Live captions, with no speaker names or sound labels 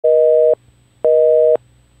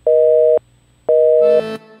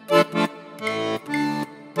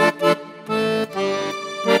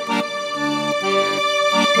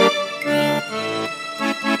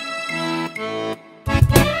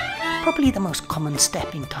most common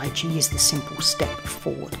step in Tai Chi is the simple step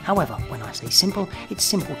forward. However, when I say simple, it's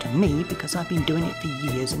simple to me because I've been doing it for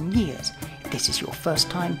years and years. If this is your first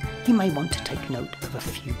time, you may want to take note of a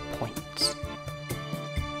few points.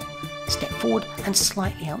 Step forward and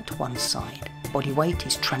slightly out to one side. Body weight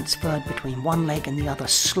is transferred between one leg and the other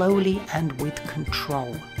slowly and with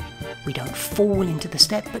control. We don't fall into the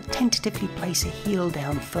step, but tentatively place a heel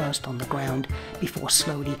down first on the ground before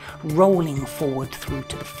slowly rolling forward through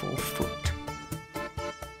to the full foot.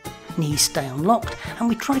 Knees stay unlocked and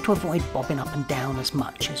we try to avoid bobbing up and down as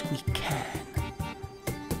much as we can.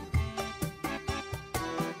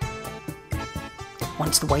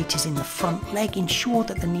 Once the weight is in the front leg, ensure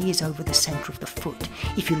that the knee is over the centre of the foot.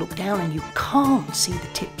 If you look down and you can't see the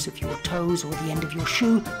tips of your toes or the end of your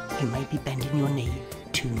shoe, you may be bending your knee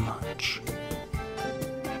too much.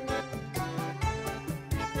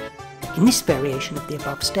 In this variation of the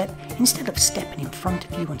above step, instead of stepping in front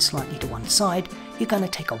of you and slightly to one side, you're going to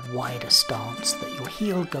take a wider stance that your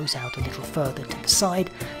heel goes out a little further to the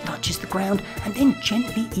side, touches the ground, and then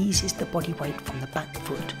gently eases the body weight from the back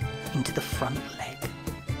foot into the front leg.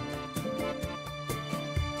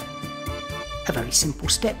 A very simple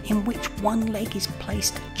step in which one leg is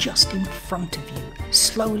placed just in front of you,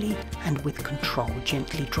 slowly and with control,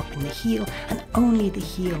 gently dropping the heel and only the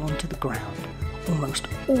heel onto the ground. Almost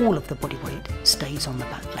all of the body weight stays on the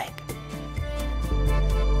back leg.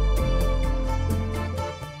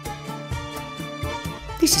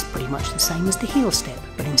 This is pretty much the same as the heel step,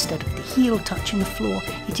 but instead of the heel touching the floor,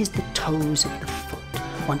 it is the toes of the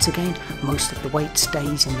foot. Once again, most of the weight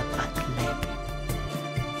stays in the back leg.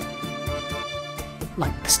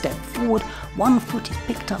 Like the step forward, one foot is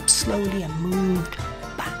picked up slowly and moved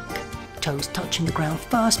back. Toes touching the ground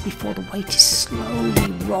first before the weight is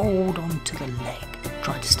slowly rolled onto the leg.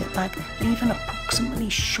 Try to step back, leave an approximately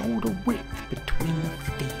shoulder width between the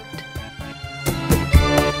feet.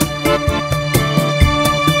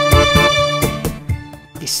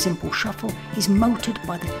 This simple shuffle is motored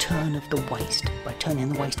by the turn of the waist. By turning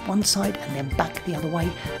the waist one side and then back the other way,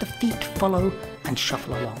 the feet follow and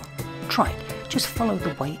shuffle along. Try it. Just follow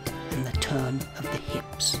the weight and the turn of the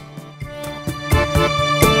hips.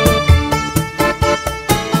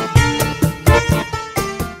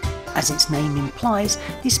 As its name implies,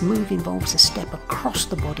 this move involves a step across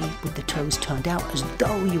the body with the toes turned out as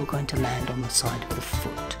though you were going to land on the side of the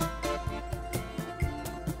foot.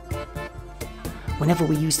 Whenever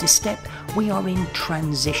we use this step, we are in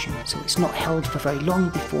transition, so it's not held for very long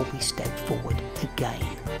before we step forward again.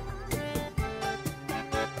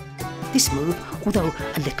 This move, although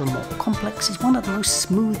a little more complex, is one of the most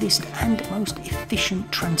smoothest and most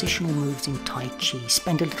efficient transitional moves in Tai Chi.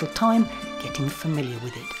 Spend a little time getting familiar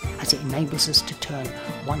with it, as it enables us to turn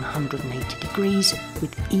 180 degrees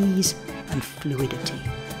with ease and fluidity.